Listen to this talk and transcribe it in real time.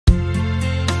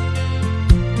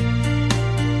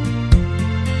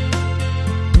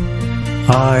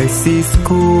I see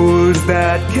schools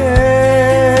that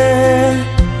care,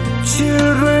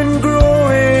 children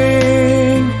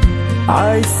growing.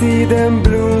 I see them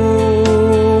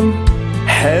bloom,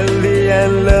 healthy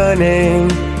and learning.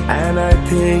 And I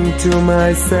think to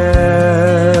myself,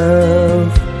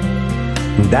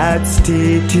 that's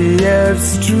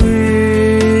TTF's dream.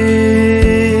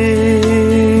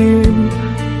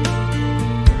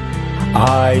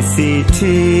 I see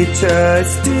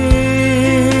teachers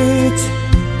teach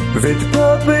with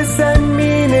purpose and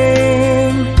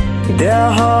meaning,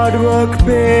 their hard work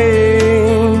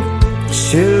paying,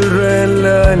 children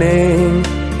learning.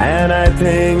 And I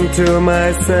think to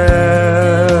myself,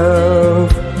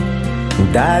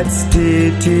 that's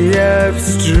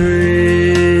TTF's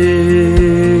dream.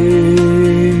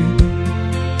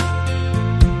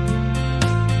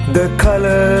 The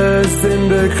colors in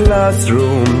the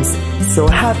classrooms, so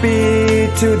happy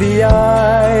to the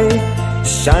eye,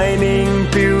 shining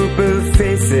pupil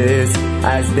faces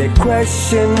as they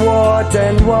question what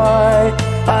and why.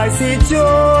 I see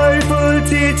joyful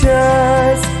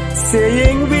teachers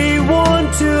saying we want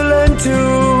to learn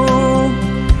too.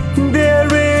 They're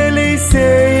really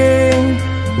saying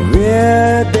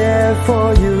we're there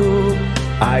for you.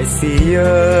 I see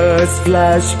years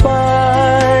flash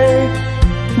by,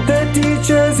 the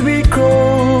teachers we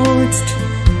coached,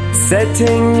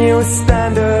 setting new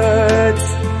standards,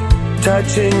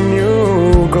 touching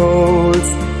new goals.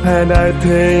 And I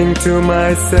think to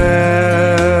myself,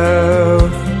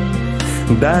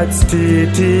 that's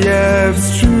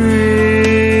TTF's dream.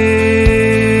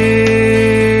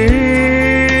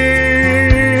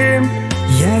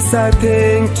 Yes, I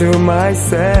think to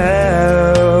myself,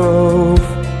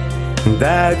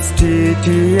 that's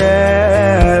TTF's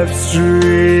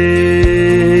dream.